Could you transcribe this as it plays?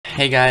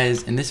Hey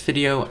guys, in this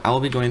video I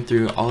will be going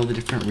through all of the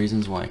different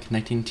reasons why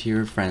connecting to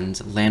your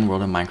friend's LAN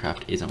world in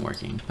Minecraft isn't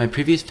working. My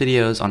previous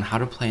videos on how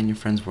to play in your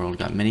friend's world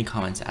got many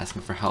comments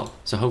asking for help,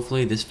 so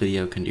hopefully this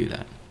video can do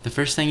that. The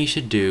first thing you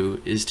should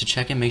do is to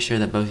check and make sure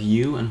that both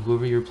you and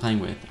whoever you're playing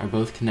with are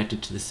both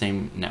connected to the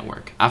same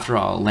network. After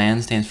all,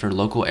 LAN stands for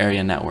Local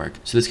Area Network,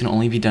 so this can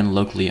only be done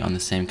locally on the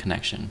same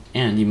connection.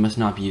 And you must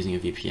not be using a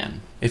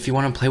VPN. If you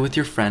want to play with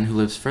your friend who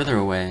lives further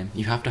away,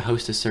 you have to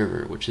host a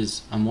server, which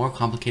is a more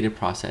complicated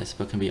process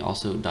but can be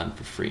also done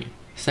for free.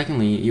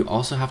 Secondly, you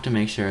also have to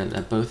make sure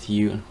that both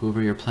you and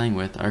whoever you're playing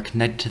with are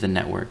connected to the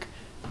network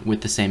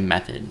with the same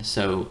method.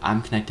 So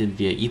I'm connected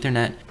via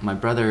Ethernet, my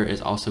brother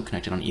is also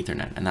connected on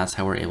Ethernet, and that's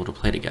how we're able to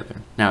play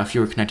together. Now if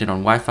you were connected on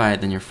Wi-Fi,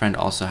 then your friend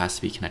also has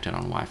to be connected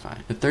on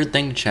Wi-Fi. The third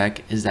thing to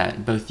check is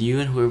that both you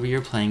and whoever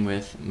you're playing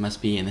with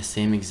must be in the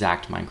same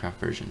exact Minecraft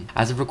version.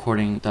 As of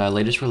recording, the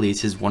latest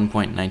release is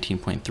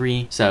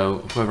 1.19.3, so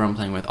whoever I'm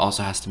playing with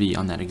also has to be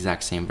on that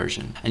exact same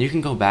version. And you can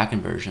go back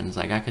in versions,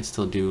 like I could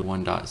still do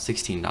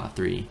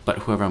 1.16.3, but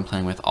whoever I'm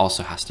playing with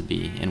also has to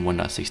be in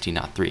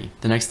 1.16.3.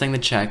 The next thing to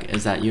check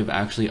is that you have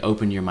actually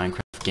open your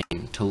Minecraft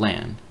game to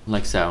LAN,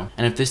 like so.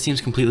 And if this seems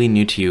completely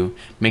new to you,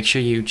 make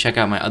sure you check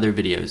out my other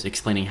videos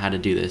explaining how to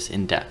do this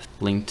in depth,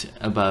 linked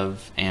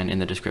above and in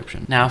the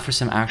description. Now for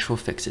some actual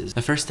fixes.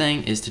 The first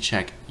thing is to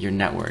check your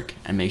network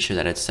and make sure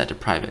that it's set to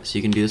private. So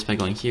you can do this by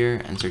going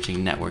here and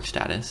searching network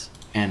status.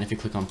 And if you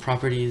click on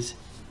properties,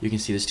 you can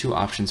see there's two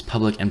options,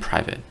 public and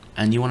private.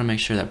 And you want to make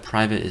sure that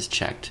private is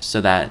checked so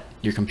that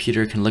your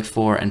computer can look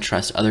for and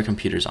trust other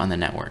computers on the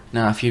network.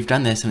 Now, if you've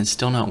done this and it's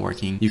still not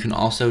working, you can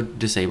also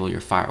disable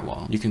your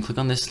firewall. You can click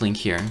on this link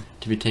here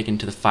to be taken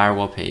to the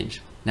firewall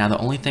page. Now, the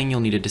only thing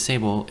you'll need to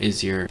disable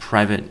is your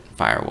private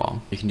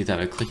firewall. You can do that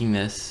by clicking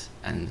this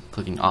and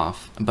clicking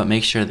off, but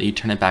make sure that you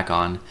turn it back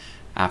on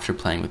after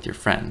playing with your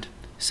friend.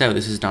 So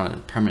this is not a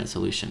permanent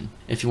solution.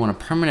 If you want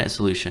a permanent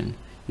solution,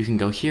 you can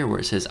go here where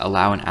it says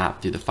allow an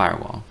app through the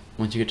firewall.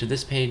 Once you get to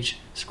this page,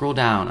 scroll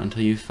down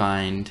until you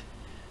find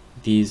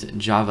these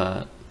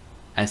Java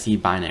SE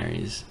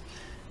binaries.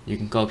 You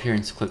can go up here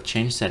and click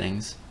change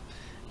settings,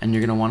 and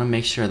you're going to want to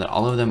make sure that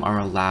all of them are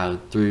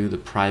allowed through the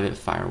private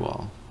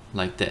firewall,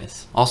 like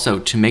this. Also,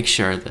 to make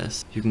sure of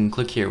this, you can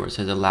click here where it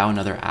says allow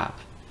another app,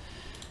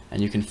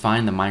 and you can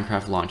find the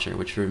Minecraft launcher,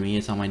 which for me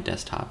is on my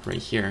desktop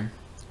right here.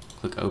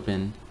 Click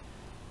open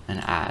and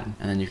add,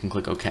 and then you can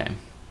click OK.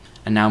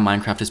 And now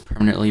Minecraft has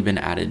permanently been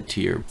added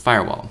to your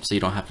firewall, so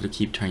you don't have to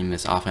keep turning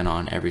this off and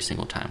on every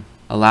single time.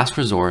 A last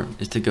resort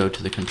is to go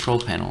to the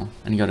control panel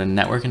and go to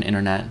Network and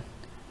Internet,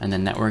 and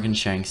then Network and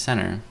Sharing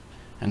Center,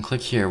 and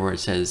click here where it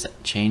says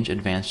Change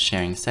Advanced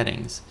Sharing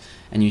Settings,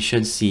 and you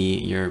should see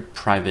your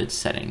private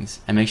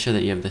settings, and make sure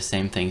that you have the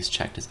same things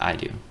checked as I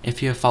do.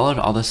 If you have followed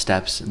all the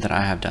steps that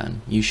I have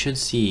done, you should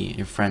see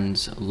your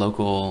friend's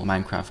local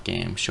Minecraft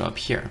game show up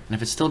here. And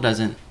if it still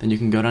doesn't, then you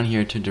can go down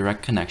here to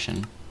Direct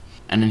Connection,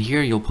 and in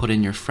here, you'll put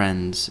in your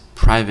friend's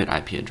private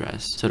IP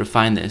address. So to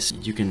find this,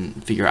 you can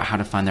figure out how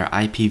to find their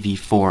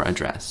IPv4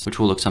 address, which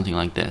will look something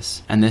like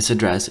this. And this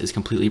address is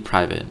completely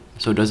private,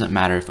 so it doesn't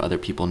matter if other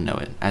people know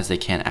it, as they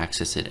can't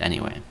access it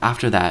anyway.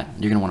 After that,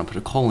 you're gonna wanna put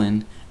a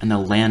colon and the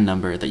LAN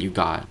number that you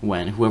got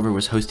when whoever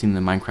was hosting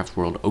the Minecraft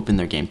world opened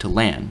their game to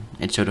LAN.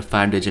 It showed a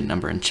 5-digit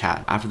number in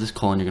chat. After this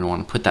colon, you're gonna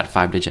wanna put that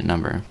 5-digit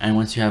number. And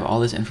once you have all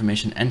this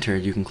information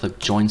entered, you can click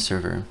Join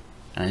Server.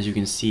 And as you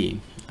can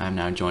see, I'm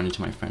now joined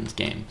into my friend's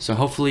game. So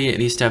hopefully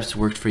these steps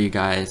worked for you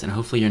guys, and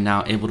hopefully you're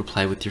now able to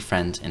play with your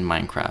friends in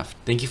Minecraft.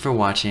 Thank you for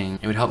watching.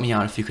 It would help me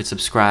out if you could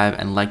subscribe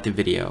and like the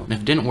video. And if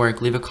it didn't work,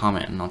 leave a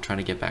comment and I'll try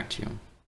to get back to you.